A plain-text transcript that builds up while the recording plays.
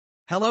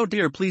Hello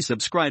dear, please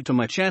subscribe to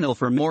my channel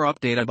for more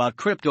update about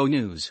crypto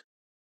news.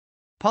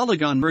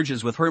 Polygon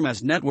merges with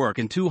Hermez Network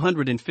in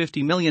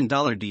 $250 million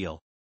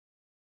deal.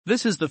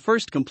 This is the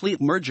first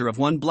complete merger of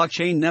one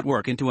blockchain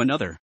network into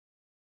another.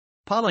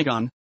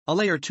 Polygon, a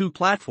layer 2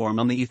 platform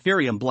on the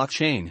Ethereum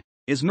blockchain,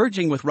 is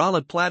merging with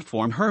rollup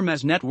platform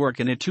Hermez Network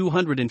in a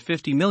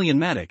 $250 million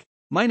MATIC,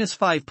 minus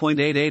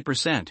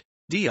 5.88%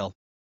 deal.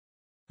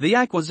 The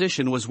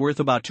acquisition was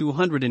worth about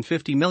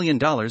 $250 million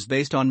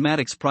based on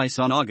MATIC's price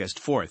on August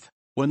 4,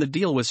 when the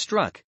deal was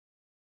struck.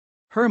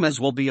 Hermez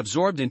will be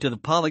absorbed into the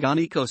Polygon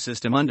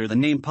ecosystem under the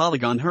name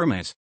Polygon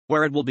Hermez,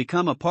 where it will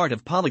become a part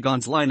of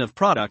Polygon's line of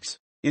products,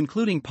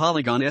 including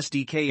Polygon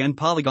SDK and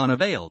Polygon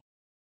Avail.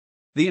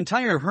 The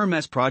entire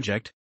Hermez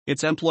project,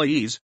 its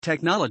employees,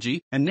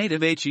 technology, and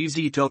native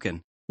HEZ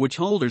token, which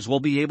holders will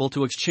be able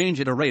to exchange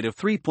at a rate of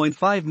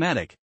 3.5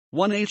 MATIC,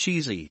 1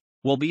 HEZ,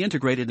 will be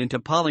integrated into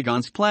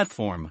Polygon's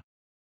platform.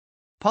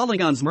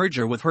 Polygon's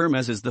merger with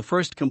Hermez is the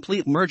first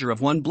complete merger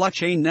of one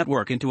blockchain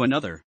network into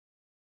another.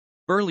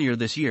 Earlier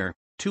this year,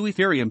 two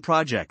Ethereum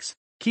projects,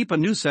 Keep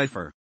and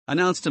NuCypher,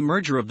 announced a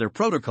merger of their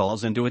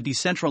protocols into a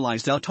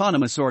decentralized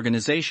autonomous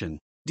organization,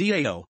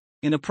 DAO,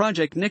 in a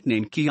project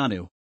nicknamed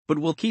Keanu, but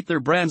will keep their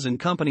brands and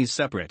companies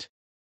separate.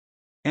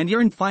 And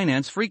Yearn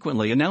Finance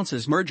frequently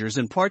announces mergers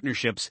and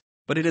partnerships,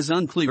 but it is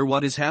unclear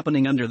what is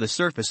happening under the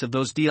surface of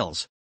those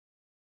deals.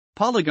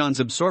 Polygon's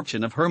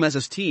absorption of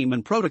Hermez's team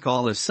and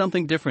protocol is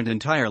something different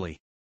entirely.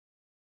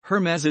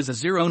 Hermez is a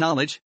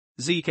zero-knowledge,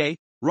 ZK,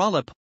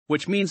 rollup,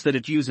 which means that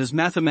it uses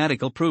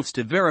mathematical proofs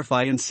to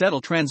verify and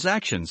settle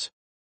transactions.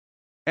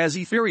 As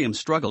Ethereum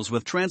struggles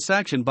with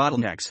transaction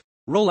bottlenecks,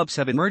 rollups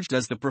have emerged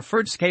as the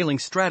preferred scaling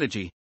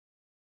strategy.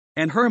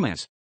 And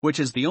Hermez, which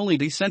is the only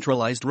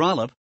decentralized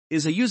rollup,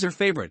 is a user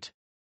favorite.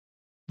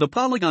 The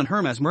Polygon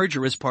Hermez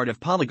merger is part of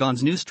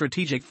Polygon's new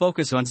strategic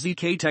focus on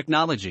ZK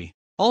technology,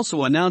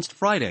 also announced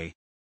Friday.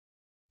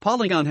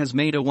 Polygon has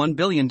made a $1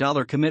 billion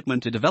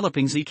commitment to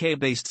developing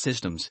ZK-based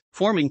systems,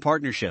 forming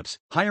partnerships,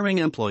 hiring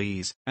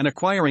employees, and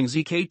acquiring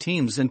ZK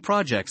teams and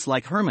projects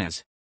like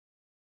Hermez.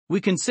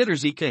 We consider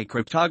ZK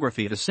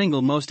cryptography the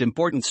single most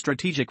important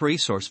strategic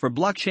resource for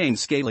blockchain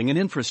scaling and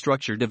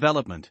infrastructure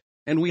development,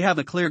 and we have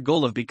a clear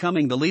goal of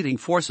becoming the leading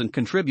force and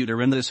contributor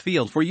in this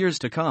field for years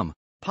to come,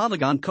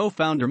 Polygon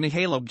co-founder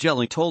Mihailo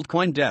Bjelly told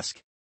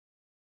CoinDesk.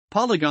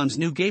 Polygon's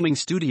new gaming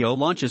studio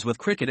launches with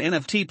Cricket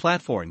NFT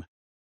platform.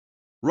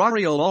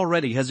 Rario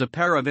already has a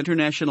pair of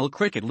international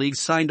cricket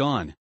leagues signed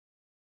on.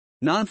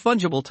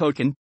 Non-fungible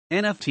token,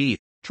 NFT,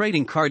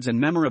 trading cards and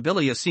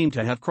memorabilia seem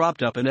to have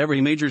cropped up in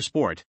every major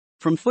sport,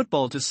 from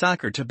football to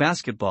soccer to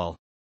basketball.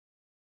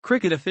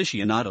 Cricket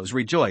aficionados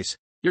rejoice,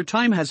 your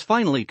time has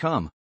finally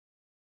come.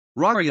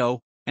 Rario,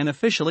 an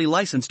officially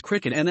licensed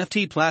cricket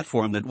NFT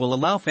platform that will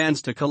allow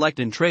fans to collect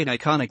and trade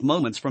iconic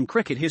moments from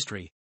cricket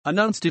history,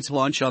 announced its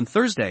launch on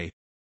Thursday.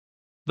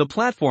 The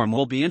platform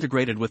will be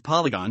integrated with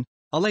Polygon,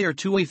 a layer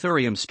 2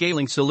 Ethereum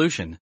scaling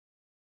solution.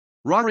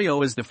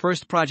 Rario is the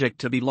first project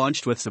to be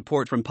launched with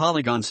support from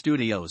Polygon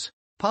Studios,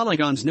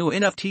 Polygon's new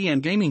NFT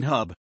and gaming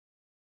hub.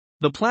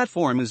 The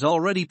platform is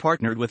already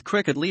partnered with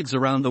cricket leagues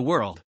around the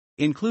world,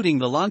 including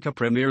the Lanka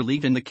Premier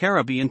League and the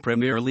Caribbean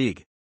Premier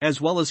League, as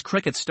well as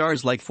cricket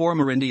stars like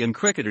former Indian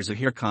cricketers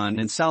Zaheer Khan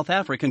and South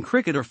African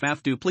cricketer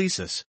Faf du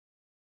Plessis.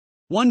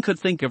 One could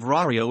think of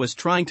Rario as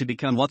trying to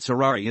become what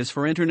Ferrari is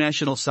for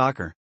international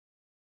soccer.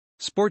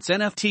 Sports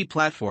NFT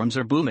platforms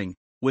are booming,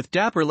 with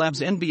Dapper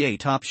Labs' NBA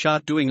Top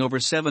Shot doing over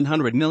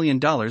 $700 million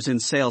in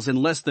sales in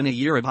less than a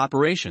year of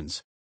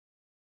operations.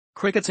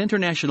 Cricket's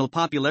international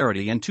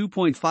popularity and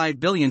 2.5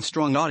 billion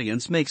strong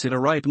audience makes it a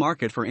ripe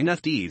market for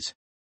NFTs.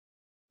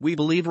 We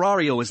believe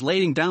Rario is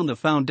laying down the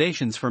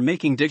foundations for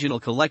making digital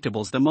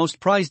collectibles the most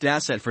prized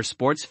asset for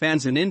sports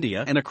fans in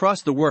India and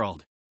across the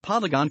world,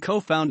 Polygon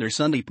co-founder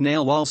Sandeep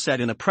Nailwal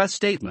said in a press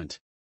statement.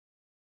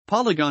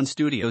 Polygon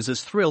Studios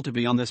is thrilled to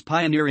be on this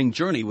pioneering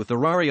journey with the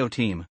Rario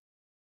team.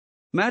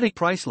 MATIC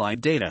price live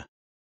data.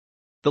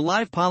 The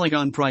live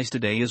Polygon price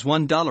today is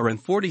 $1.40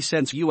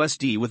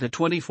 USD with a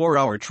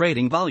 24-hour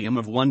trading volume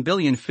of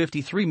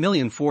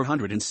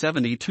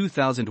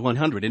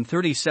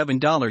 $1,053,472,137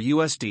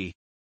 USD.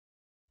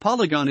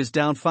 Polygon is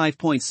down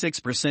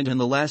 5.6% in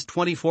the last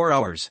 24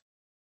 hours.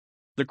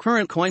 The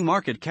current coin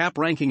market cap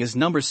ranking is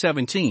number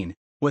 17,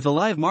 with a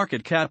live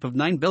market cap of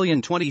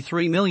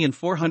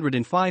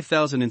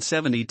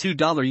 $9,023,405,072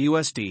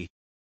 USD.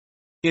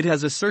 It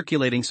has a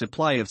circulating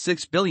supply of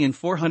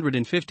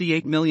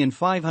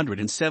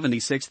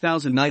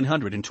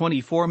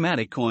 6,458,576,924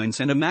 MATIC coins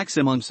and a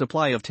maximum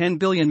supply of 10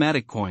 billion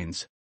MATIC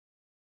coins.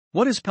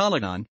 What is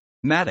Polygon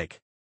MATIC?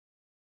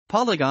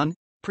 Polygon,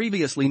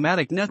 previously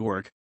MATIC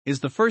Network,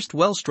 is the first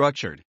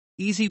well-structured,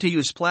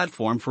 easy-to-use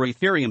platform for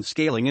Ethereum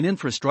scaling and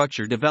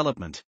infrastructure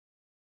development.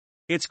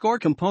 Its core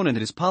component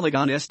is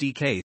Polygon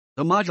SDK,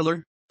 a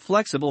modular,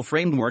 flexible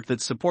framework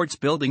that supports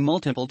building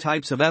multiple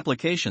types of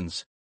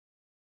applications.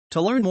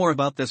 To learn more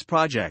about this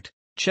project,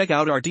 check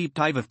out our deep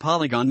dive of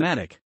Polygon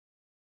MATIC.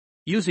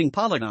 Using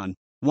Polygon,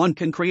 one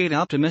can create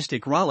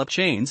optimistic rollup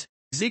chains,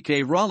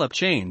 ZK rollup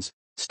chains,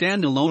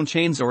 standalone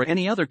chains or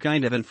any other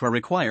kind of infra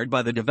required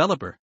by the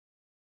developer.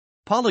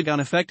 Polygon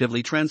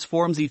effectively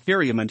transforms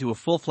Ethereum into a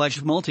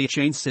full-fledged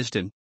multi-chain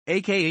system,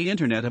 aka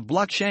Internet of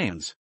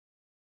Blockchains.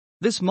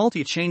 This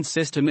multi-chain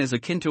system is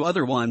akin to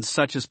other ones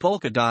such as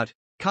Polkadot,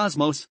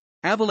 Cosmos,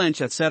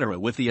 Avalanche etc.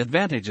 with the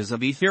advantages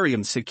of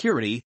Ethereum's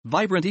security,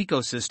 vibrant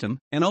ecosystem,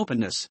 and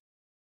openness.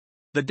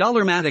 The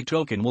 $MATIC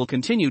token will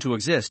continue to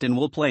exist and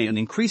will play an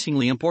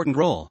increasingly important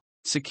role,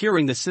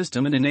 securing the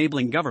system and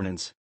enabling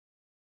governance.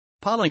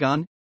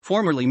 Polygon,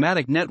 formerly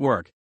MATIC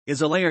Network,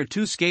 is a Layer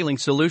 2 scaling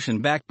solution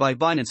backed by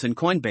Binance and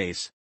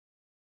Coinbase.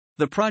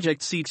 The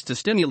project seeks to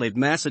stimulate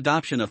mass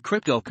adoption of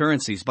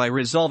cryptocurrencies by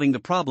resolving the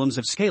problems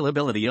of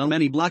scalability on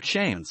many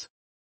blockchains.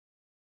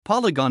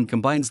 Polygon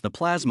combines the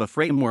Plasma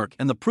framework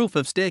and the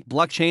proof-of-stake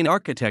blockchain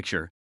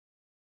architecture.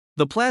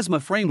 The Plasma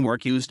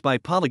framework used by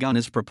Polygon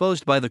is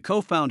proposed by the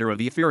co-founder of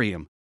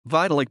Ethereum,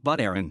 Vitalik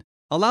Buterin,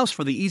 allows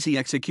for the easy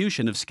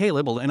execution of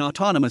scalable and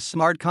autonomous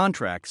smart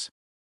contracts.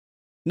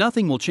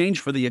 Nothing will change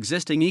for the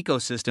existing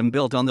ecosystem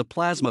built on the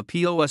Plasma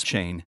POS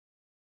chain.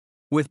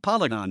 With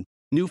Polygon,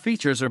 new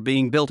features are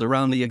being built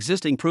around the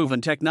existing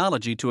proven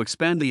technology to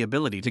expand the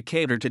ability to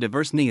cater to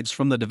diverse needs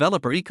from the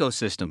developer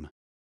ecosystem.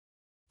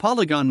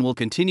 Polygon will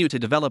continue to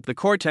develop the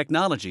core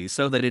technology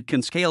so that it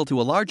can scale to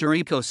a larger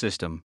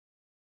ecosystem.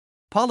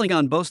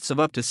 Polygon boasts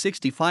of up to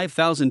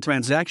 65,000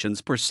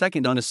 transactions per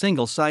second on a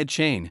single side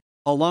chain,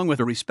 along with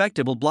a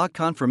respectable block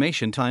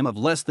confirmation time of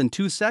less than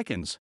 2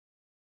 seconds.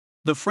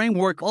 The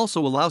framework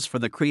also allows for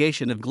the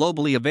creation of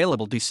globally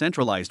available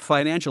decentralized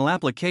financial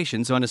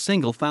applications on a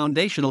single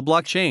foundational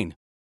blockchain.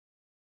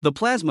 The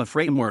Plasma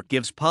framework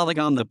gives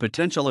Polygon the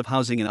potential of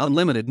housing an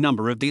unlimited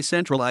number of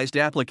decentralized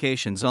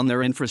applications on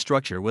their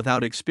infrastructure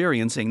without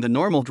experiencing the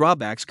normal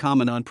drawbacks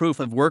common on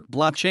proof-of-work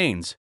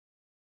blockchains.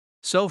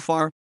 So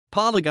far,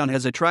 Polygon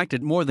has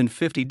attracted more than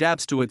 50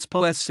 dApps to its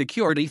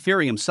POS-secured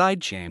Ethereum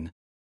sidechain.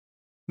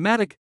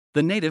 MATIC,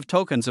 the native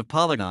tokens of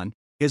Polygon,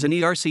 is an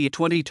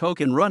ERC20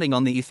 token running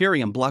on the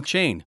Ethereum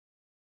blockchain.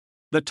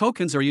 The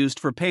tokens are used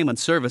for payment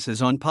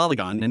services on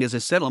Polygon and is a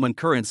settlement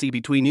currency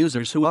between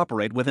users who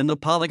operate within the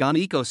Polygon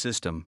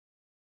ecosystem.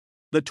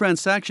 The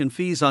transaction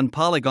fees on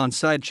Polygon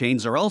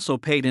sidechains are also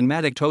paid in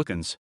MATIC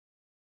tokens.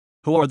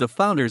 Who are the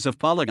founders of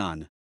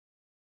Polygon?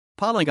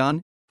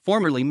 Polygon,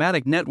 formerly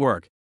MATIC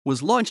Network,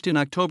 was launched in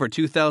October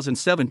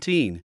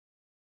 2017.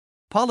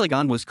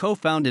 Polygon was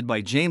co-founded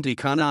by Jayanti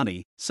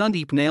Kanani,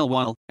 Sandeep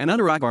Nailwal, and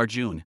Anurag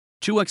Arjun,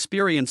 2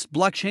 experienced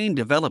blockchain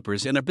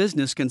developers and a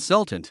business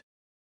consultant.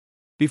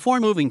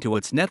 Before moving to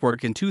its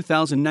network in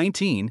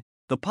 2019,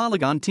 the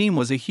Polygon team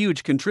was a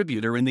huge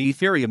contributor in the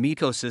Ethereum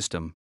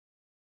ecosystem.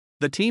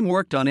 The team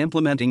worked on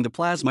implementing the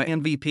Plasma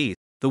MVP,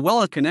 the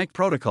Wallet Connect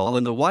protocol,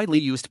 and the widely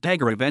used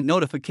Pega event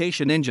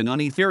notification engine on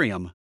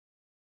Ethereum.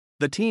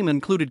 The team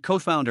included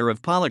co-founder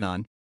of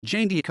Polygon,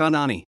 Jayanti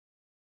Kanani.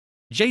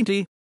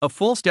 Jayanti, a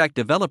full-stack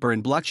developer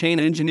and blockchain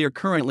engineer,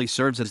 currently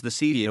serves as the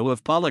CEO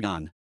of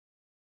Polygon.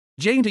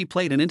 Jayanti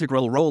played an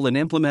integral role in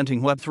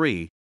implementing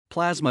Web3,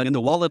 Plasma, and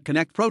the Wallet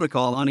Connect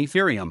protocol on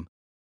Ethereum.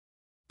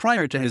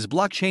 Prior to his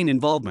blockchain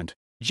involvement,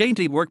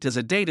 Jayanti worked as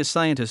a data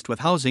scientist with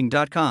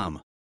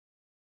Housing.com.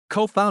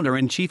 Co-founder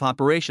and chief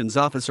operations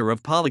officer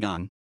of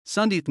Polygon,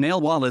 Sandeep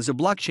Nailwal is a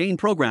blockchain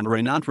programmer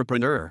and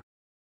entrepreneur.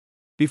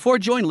 Before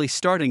jointly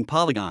starting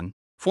Polygon,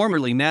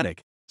 formerly MATIC,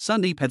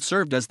 Sandeep had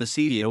served as the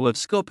CEO of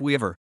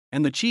Scopeweaver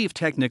and the chief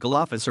technical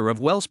officer of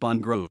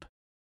Wellspun Group.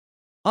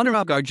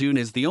 Anurag Arjun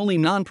is the only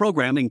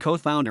non-programming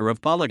co-founder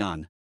of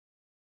Polygon.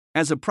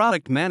 As a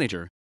product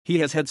manager, he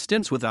has had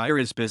stints with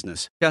Iris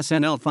Business,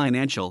 SNL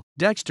Financial,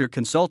 Dexter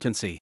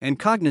Consultancy, and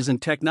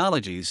Cognizant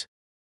Technologies.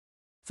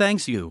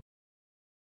 Thanks you.